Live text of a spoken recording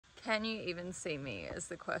can you even see me is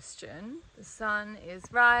the question. The sun is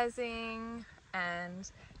rising and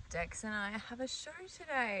Dex and I have a show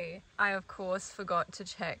today. I of course forgot to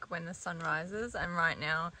check when the sun rises, and right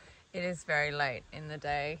now it is very late in the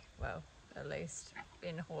day, well, at least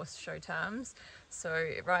in horse show terms. So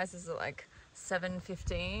it rises at like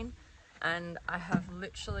 7:15, and I have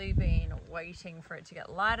literally been waiting for it to get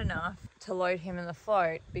light enough to load him in the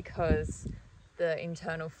float because the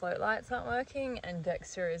internal float lights aren't working, and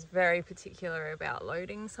Dexter is very particular about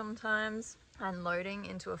loading sometimes, and loading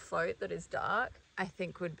into a float that is dark I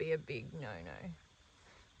think would be a big no-no.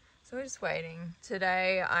 So we're just waiting.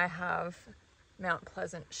 Today I have Mount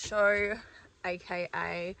Pleasant Show,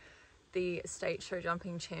 aka the State Show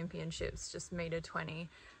Jumping Championships, just meter 20.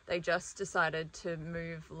 They just decided to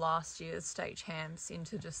move last year's state champs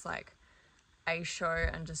into just like a show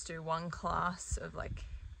and just do one class of like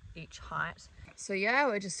each height. So yeah,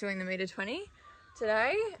 we're just doing the meter 20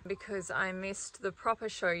 today because I missed the proper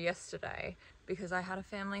show yesterday because I had a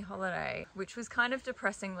family holiday, which was kind of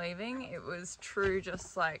depressing leaving. It was true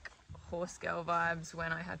just like horse girl vibes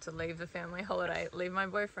when I had to leave the family holiday, leave my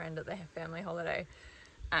boyfriend at the family holiday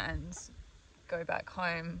and go back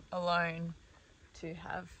home alone to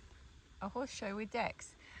have a horse show with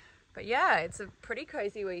Dex. But yeah, it's a pretty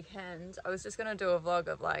crazy weekend. I was just gonna do a vlog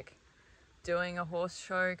of like doing a horse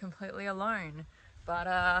show completely alone,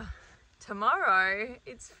 but tomorrow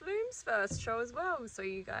it's Flumes' first show as well, so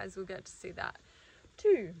you guys will get to see that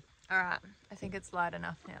too. All right, I think it's light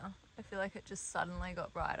enough now. I feel like it just suddenly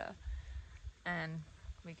got brighter, and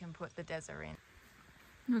we can put the Dezza in.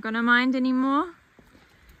 Not gonna mind anymore.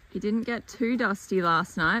 He didn't get too dusty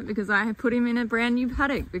last night because I put him in a brand new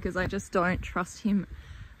paddock because I just don't trust him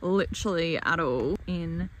literally at all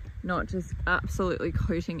in not just absolutely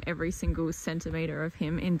coating every single centimetre of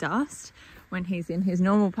him in dust when he's in his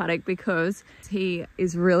normal paddock, because he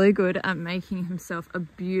is really good at making himself a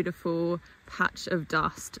beautiful patch of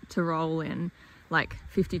dust to roll in like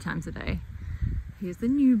 50 times a day. Here's the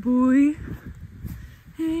new boy.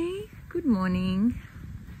 Hey, good morning.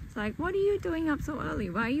 It's like, what are you doing up so early?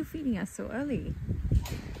 Why are you feeding us so early?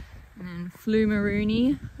 And then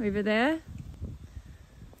flumerooski over there.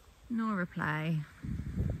 No reply.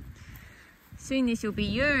 Soon this will be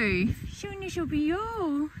you. Soon this will be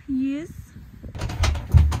you. Yes.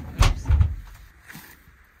 Oops.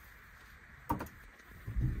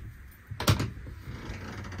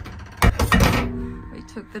 We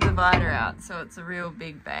took the divider out, so it's a real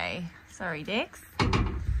big bay. Sorry, Dex.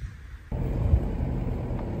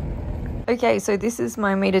 Okay, so this is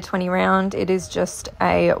my meter 20 round. It is just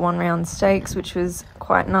a 1 round stakes, which was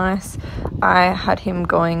quite nice. I had him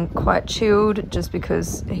going quite chilled just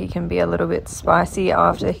because he can be a little bit spicy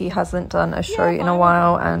after he hasn't done a show in a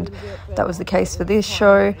while, and that was the case for this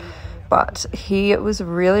show. But he was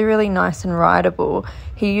really, really nice and rideable.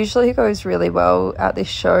 He usually goes really well at this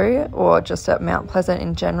show, or just at Mount Pleasant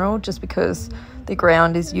in general, just because the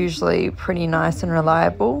ground is usually pretty nice and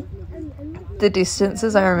reliable. The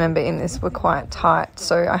distances I remember in this were quite tight,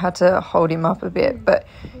 so I had to hold him up a bit, but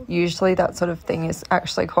usually that sort of thing is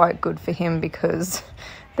actually quite good for him because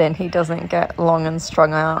then he doesn't get long and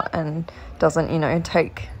strung out and doesn't, you know,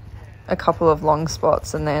 take a couple of long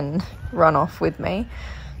spots and then run off with me.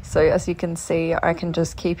 So as you can see, I can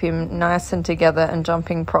just keep him nice and together and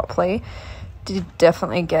jumping properly. Did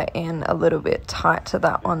definitely get in a little bit tight to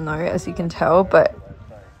that one though, as you can tell, but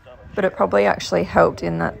it probably actually helped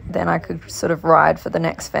in that then I could sort of ride for the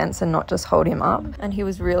next fence and not just hold him up. And he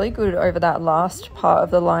was really good over that last part of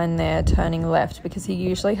the line there, turning left, because he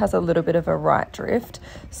usually has a little bit of a right drift.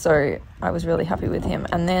 So I was really happy with him.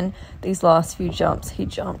 And then these last few jumps, he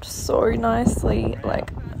jumped so nicely, like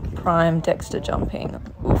prime Dexter jumping.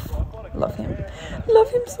 Oof, love him. Love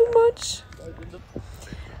him so much.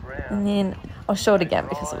 And then I'll show it again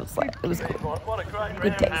because it was good.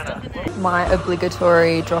 Good Dexter. My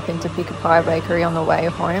obligatory drop into Pick a Pie Bakery on the way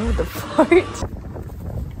home with the float.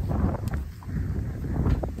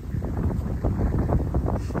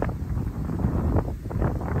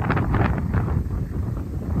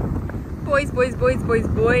 Boys, boys, boys, boys,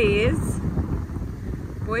 boys.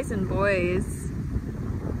 Boys and boys.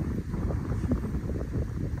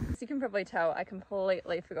 As you can probably tell, I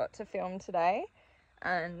completely forgot to film today.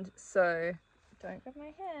 And so, don't grab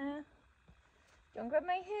my hair. Don't grab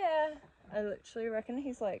my hair. I literally reckon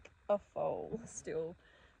he's like a foal still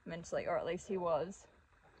mentally, or at least he was.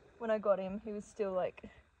 When I got him, he was still like,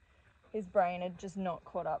 his brain had just not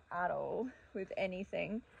caught up at all with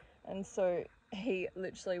anything. And so he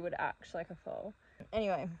literally would act like a foal.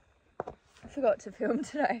 Anyway, I forgot to film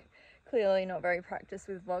today. Clearly not very practiced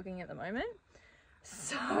with vlogging at the moment.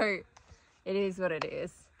 So it is what it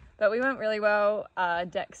is. But we went really well.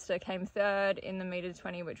 Dexter came third in the meter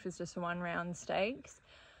 20, which was just a 1 round stakes.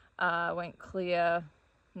 Went clear,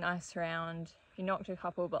 nice round. He knocked a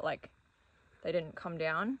couple, but like they didn't come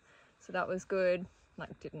down, so that was good.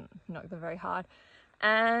 Like didn't knock them very hard.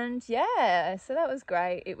 And yeah, so that was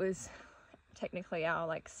great. It was technically our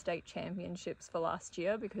like state championships for last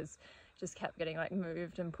year because it just kept getting like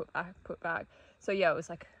moved and put back. So yeah, it was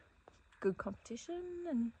like good competition,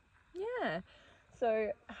 and yeah,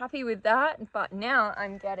 so happy with that. But now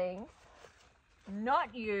I'm getting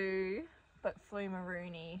not you but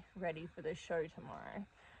Flumerooski ready for the show tomorrow.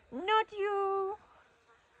 Not you,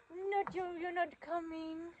 you're not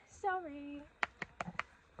coming, sorry.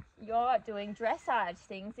 You're doing dressage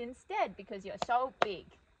things instead because you're so big.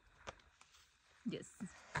 Yes.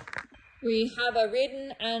 We have a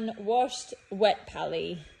ridden and washed wet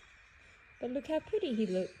pally. But look how pretty he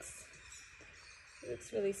looks. He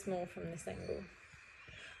looks really small from this angle.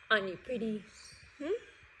 Aren't you pretty?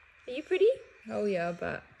 Are you pretty? Oh yeah,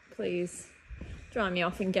 but please dry me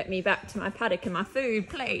off and get me back to my paddock and my food,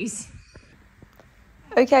 please.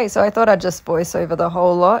 Okay, so I thought I'd just voice over the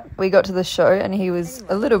whole lot. We got to the show and he was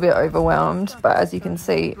a little bit overwhelmed, but as you can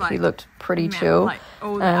see, he looked pretty chill.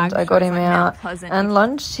 And I got him out and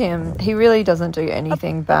lunched him. He really doesn't do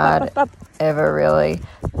anything bad, ever really.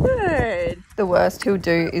 Good. The worst he'll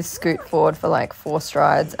do is scoot forward for like 4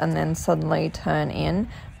 strides and then suddenly turn in,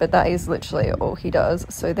 but that is literally all he does.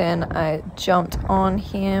 So then I jumped on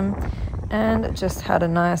him and just had a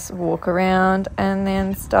nice walk around and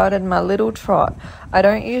then started my little trot. I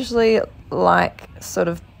don't usually like sort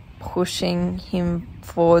of pushing him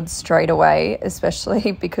forward straight away,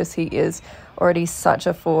 especially because he is already such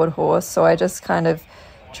a forward horse. So I just kind of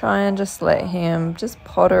try and just let him just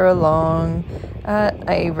potter along at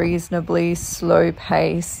a reasonably slow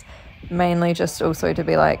pace, mainly just also to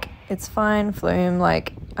be like, it's fine, Flume,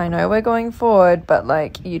 like I know we're going forward, but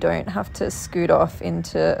like you don't have to scoot off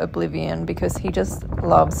into oblivion, because he just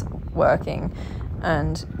loves working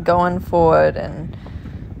and going forward and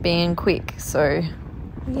being quick. So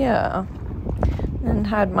yeah, and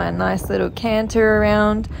had my nice little canter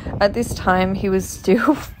around. At this time he was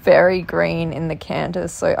still very green in the canter,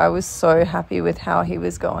 so I was so happy with how he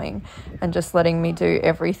was going and just letting me do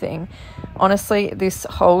everything. Honestly, this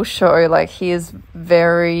whole show, like, he is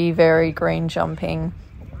very, very green jumping,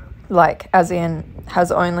 like as in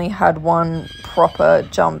has only had one proper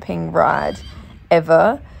jumping ride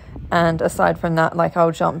ever, and aside from that, like,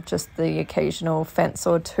 I'll jump just the occasional fence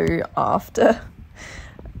or two after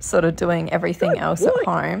sort of doing everything else at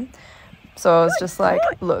home. So I was just like,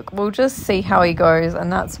 look, we'll just see how he goes.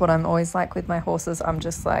 And that's what I'm always like with my horses. I'm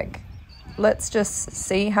just like, let's just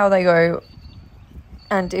see how they go.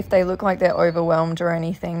 And if they look like they're overwhelmed or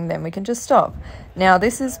anything, then we can just stop. Now,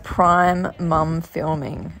 this is prime mum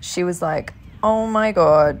filming. She was like, oh my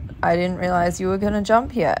God, I didn't realize you were going to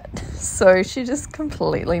jump yet. So she just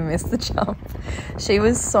completely missed the jump. She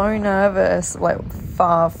was so nervous, like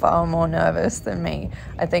far, far more nervous than me,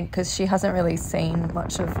 I think, because she hasn't really seen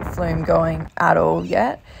much of Flume going at all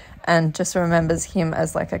yet, and just remembers him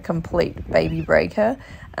as like a complete baby breaker.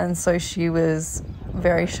 And so she was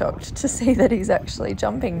very shocked to see that he's actually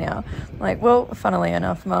jumping now. Like, well, funnily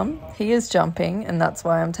enough, Mum, he is jumping, and that's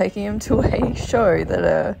why I'm taking him to a show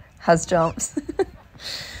that has jumps.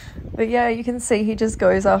 But yeah, you can see he just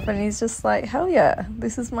goes up and he's just like, hell yeah,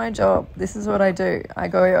 this is my job. This is what I do. I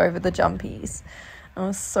go over the jumpies. I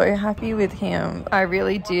was so happy with him. I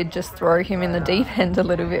really did just throw him in the deep end a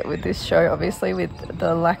little bit with this show, obviously, with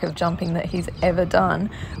the lack of jumping that he's ever done.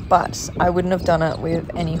 But I wouldn't have done it with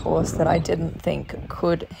any horse that I didn't think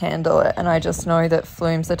could handle it. And I just know that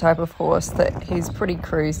Flume's the type of horse that he's pretty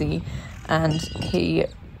cruisy, and he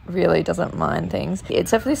really doesn't mind things.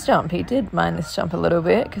 Except for this jump. He did mind this jump a little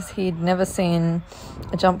bit because he'd never seen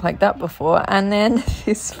a jump like that before. And then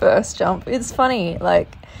this first jump, it's funny,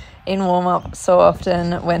 like, in warm-up, so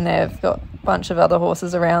often when they've got a bunch of other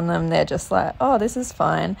horses around them, they're just like, oh, this is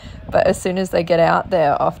fine. But as soon as they get out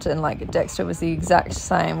there, often, like Dexter was the exact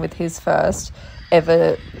same with his first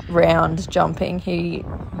ever round jumping. He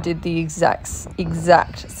did the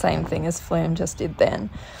exact same thing as Flume just did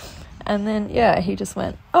then. And then, yeah, he just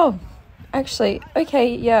went, oh, actually,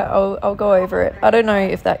 okay, yeah, I'll go over it. I don't know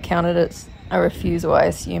if that counted as a refusal. I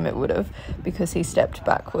assume it would have, because he stepped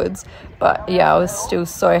backwards. But yeah, I was still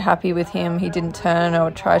so happy with him. He didn't turn or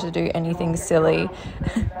try to do anything silly.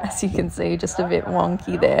 As you can see, just a bit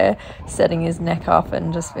wonky there, setting his neck up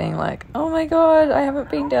and just being like, oh my God, I haven't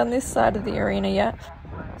been down this side of the arena yet.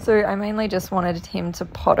 So I mainly just wanted him to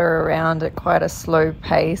potter around at quite a slow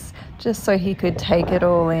pace, just so he could take it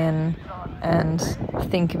all in and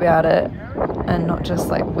think about it and not just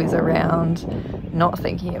like whiz around not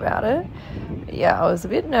thinking about it. Yeah, I was a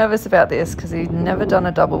bit nervous about this because he'd never done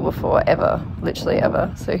a double before, ever, literally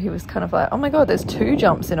ever. So he was kind of like, oh my god, there's 2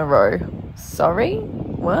 jumps in a row. Sorry?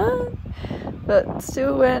 What? But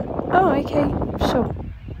still went, oh, okay, sure.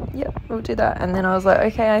 Yep, we'll do that. And then I was like,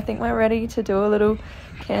 okay, I think we're ready to do a little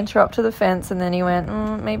canter up to the fence. And then he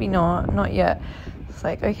went, maybe not yet. It's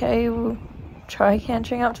like, okay, we'll try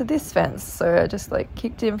cantering up to this fence. So I just like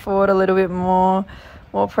kicked him forward a little bit more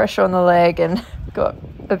pressure on the leg, and got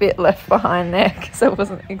a bit left behind there because I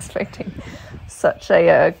wasn't expecting such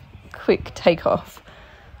a quick takeoff.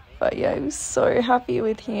 But yeah, I was so happy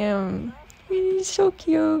with him. He's so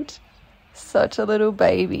cute. Such a little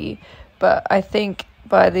baby. But I think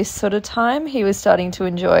by this sort of time he was starting to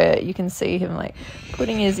enjoy it. You can see him like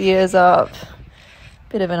putting his ears up.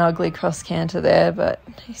 Bit of an ugly cross canter there, but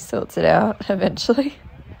he sorts it out eventually.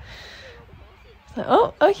 So,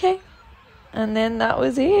 oh, okay. And then that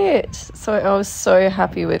was it. So I was so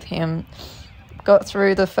happy with him. Got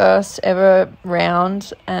through the first ever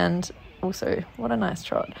round, and also what a nice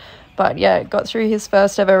trot. But yeah, got through his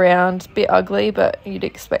first ever round. Bit ugly, but you'd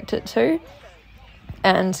expect it to.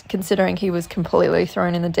 And considering he was completely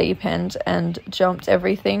thrown in the deep end and jumped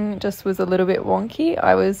everything, just was a little bit wonky,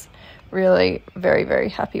 I was really very, very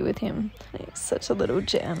happy with him. He's such a little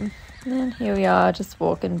gem. And then here we are, just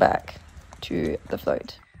walking back to the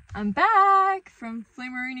float. I'm back from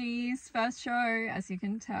Flumerooski's first show. As you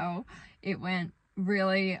can tell, it went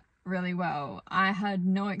really, really well. I had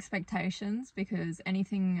no expectations because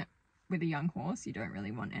anything with a young horse, you don't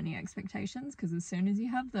really want any expectations because as soon as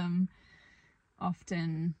you have them,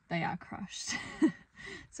 often they are crushed.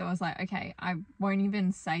 So I was like, okay, I won't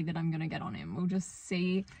even say that I'm going to get on him. We'll just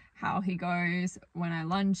see how he goes when I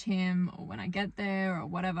lunge him or when I get there or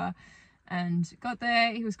whatever. And got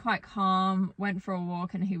there, he was quite calm, went for a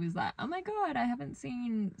walk, and he was like, oh my god, I haven't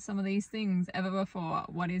seen some of these things ever before.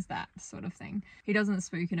 What is that sort of thing? He doesn't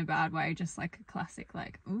spook in a bad way, just like a classic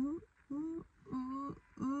like ooh, ooh, ooh,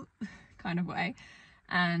 ooh kind of way.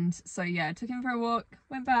 And so yeah, took him for a walk,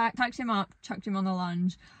 went back, tucked him up, chucked him on the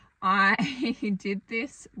lunge. I did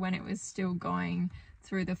this when it was still going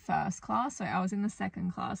through the first class. So I was in the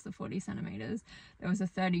second class, the 40 centimeters. There was a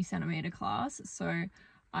 30 centimeter class. So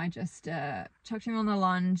I just chucked him on the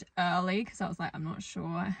lunge early because I was like, I'm not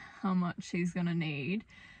sure how much he's going to need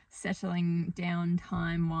settling down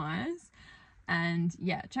time-wise. And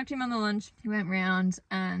yeah, chucked him on the lunge. He went round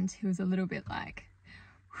and he was a little bit like,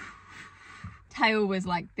 tail was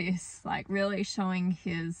like this, like really showing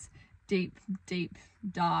his deep, deep,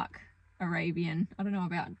 dark Arabian, I don't know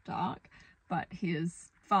about dark, but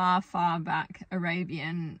his far, far back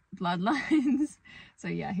Arabian bloodlines. So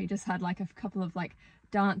yeah, he just had like a couple of like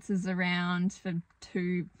dances around for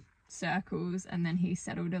 2 circles, and then he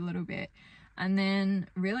settled a little bit and then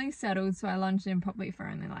really settled. So I lunged him probably for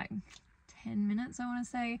only like 10 minutes, I want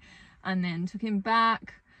to say, and then took him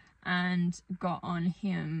back and got on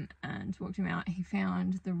him and walked him out. He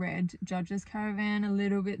found the red judges caravan a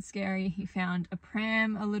little bit scary. He found a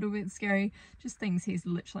pram a little bit scary, just things he's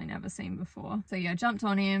literally never seen before. So yeah, jumped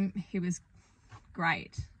on him. He was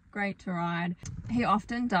great to ride. He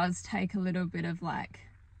often does take a little bit of like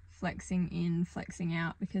flexing in, flexing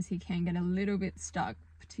out, because he can get a little bit stuck,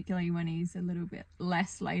 particularly when he's a little bit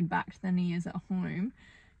less laid back than he is at home.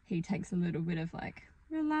 He takes a little bit of like,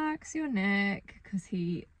 relax your neck, because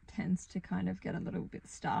he tends to kind of get a little bit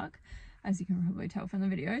stuck, as you can probably tell from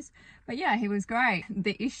the videos. But yeah, he was great.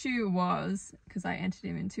 The issue was, because I entered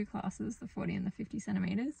him in 2 classes, the 40 and the 50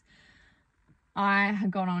 centimeters, I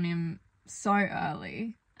had got on him so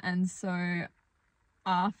early. And so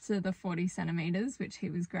after the 40 centimeters, which he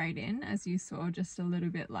was great in, as you saw, just a little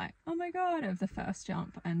bit like, oh my god, of the first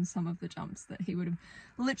jump and some of the jumps that he would have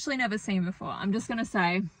literally never seen before. I'm just going to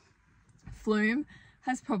say Flume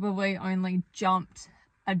has probably only jumped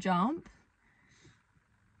a jump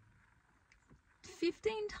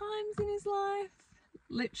 15 times in his life,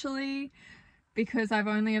 literally, because I've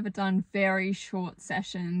only ever done very short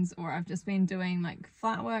sessions, or I've just been doing like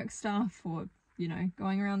flat work stuff, or you know,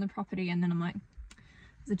 going around the property, and then I'm like,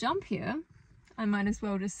 there's a jump here, I might as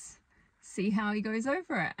well just see how he goes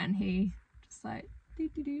over it. And he just like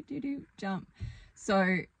do jump.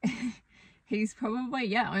 So he's probably,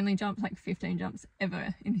 yeah, only jumped like 15 jumps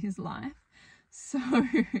ever in his life. So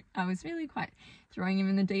I was really quite throwing him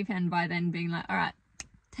in the deep end by then, being like, all right,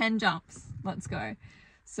 10 jumps, let's go.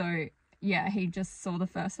 So yeah, he just saw the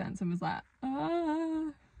first fence and was like,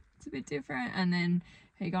 it's a bit different. And then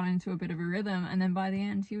he got into a bit of a rhythm, and then by the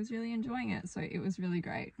end he was really enjoying it. So it was really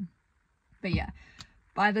great. But yeah,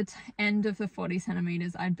 by the end of the 40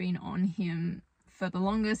 centimeters, I'd been on him for the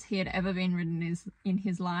longest he had ever been ridden in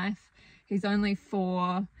his life. He's only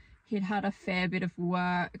 4. He'd had a fair bit of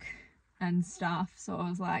work and stuff, so I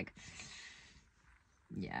was like,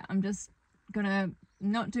 yeah, I'm just gonna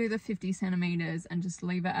not do the 50 centimeters and just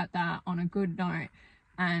leave it at that on a good note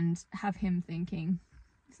and have him thinking,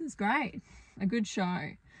 this is great, a good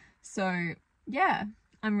show. So yeah,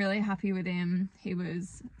 I'm really happy with him. He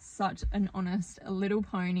was such an honest little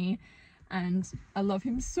pony and I love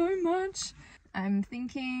him so much. I'm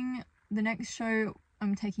thinking the next show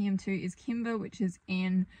I'm taking him to is Kimber, which is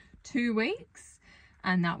in 2 weeks,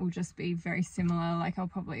 and that will just be very similar. Like, I'll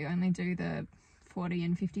probably only do the 40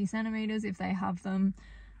 and 50 centimeters if they have them.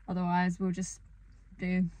 Otherwise we'll just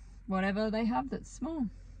do whatever they have that's small.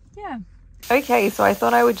 Yeah. Okay, so I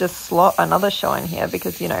thought I would just slot another show in here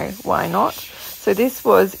because, you know, why not? So this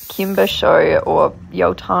was Kimber Show, or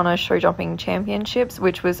Yoltana Show Jumping Championships,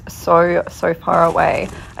 which was so far away.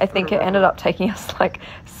 I think it ended up taking us like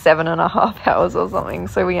 7.5 hours or something.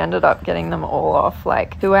 So we ended up getting them all off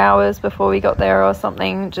like 2 hours before we got there or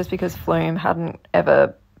something, just because Flume hadn't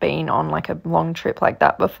ever been on like a long trip like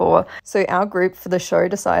that before. So our group for the show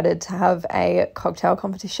decided to have a cocktail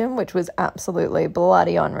competition, which was absolutely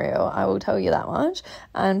bloody unreal, I will tell you that much.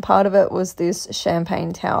 And part of it was this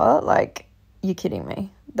champagne tower. Like, you're kidding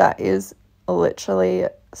me, that is literally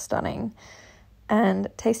stunning and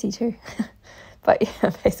tasty too. But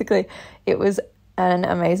yeah, basically it was an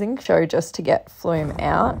amazing show just to get Flume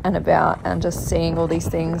out and about and just seeing all these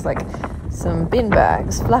things, like some bin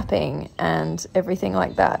bags flapping and everything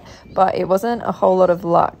like that. But it wasn't a whole lot of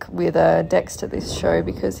luck with Dexter this show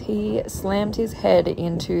because he slammed his head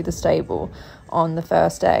into the stable on the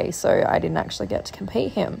first day, so I didn't actually get to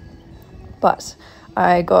compete him. But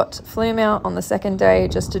I got Flume out on the second day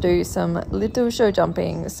just to do some little show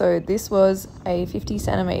jumping. So this was a 50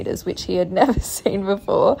 centimeters, which he had never seen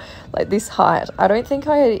before, like this height. I don't think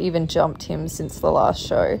I had even jumped him since the last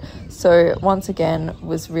show. So once again,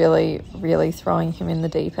 was really throwing him in the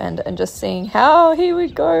deep end and just seeing how he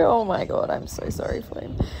would go. Oh my God, I'm so sorry,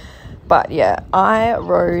 Flume. But yeah, I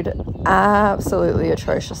rode absolutely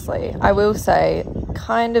atrociously. I will say,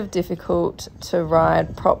 kind of difficult to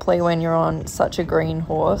ride properly when you're on such a green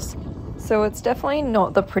horse. So it's definitely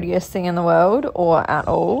not the prettiest thing in the world, or at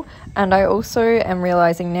all. And I also am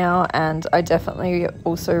realizing now, and I definitely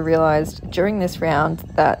also realized during this round,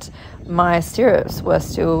 that my stirrups were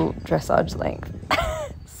still dressage length.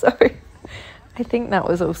 So I think that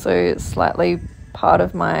was also slightly part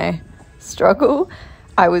of my struggle.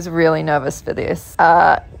 I was really nervous for this.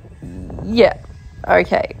 Yeah,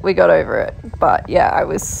 okay, we got over it. But yeah, I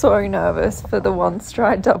was so nervous for the one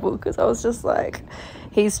stride double because I was just like,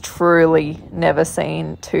 he's truly never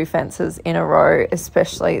seen 2 fences in a row,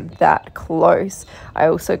 especially that close. I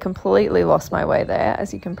also completely lost my way there,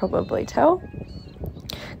 as you can probably tell.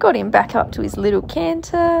 Got him back up to his little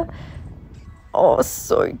canter. Oh,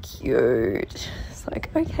 so cute. It's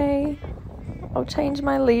like, okay, I'll change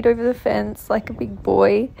my lead over the fence like a big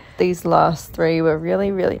boy. These last 3 were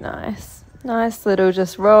really nice. Nice little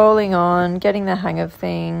just rolling on, getting the hang of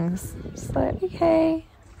things. Just like, okay.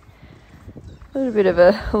 A little bit of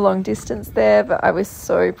a long distance there, but I was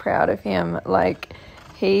so proud of him. Like,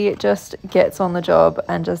 he just gets on the job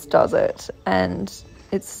and just does it. And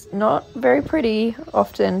it's not very pretty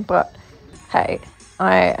often, but hey,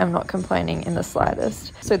 I am not complaining in the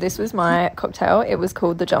slightest. So this was my cocktail. It was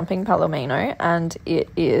called the Jumping Palomino, and it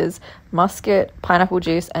is muscat, pineapple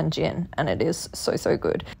juice and gin, and it is so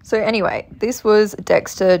good. So anyway, this was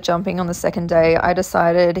Dexter jumping on the second day. I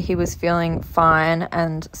decided he was feeling fine,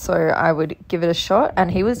 and so I would give it a shot, and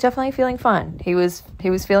he was definitely feeling fine. He was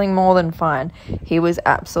feeling more than fine. He was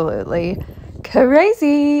absolutely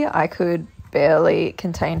crazy. I could barely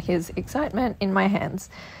contain his excitement in my hands.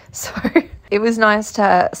 So it was nice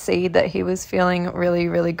to see that he was feeling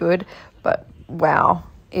really good, but wow,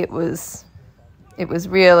 it was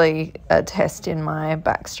really a test in my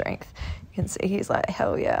back strength. You can see he's like,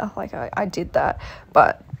 hell yeah, like I did that.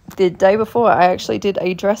 But the day before, I actually did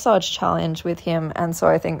a dressage challenge with him, and so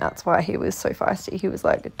I think that's why he was so feisty. He was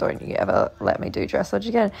like, don't you ever let me do dressage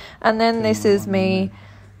again. And then this is me,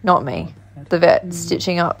 not me, the vet,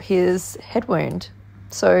 stitching up his head wound.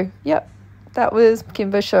 So yep, that was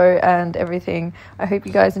Kimber's show and everything. I hope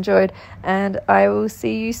you guys enjoyed, and I will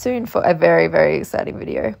see you soon for a very exciting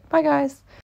video. Bye guys.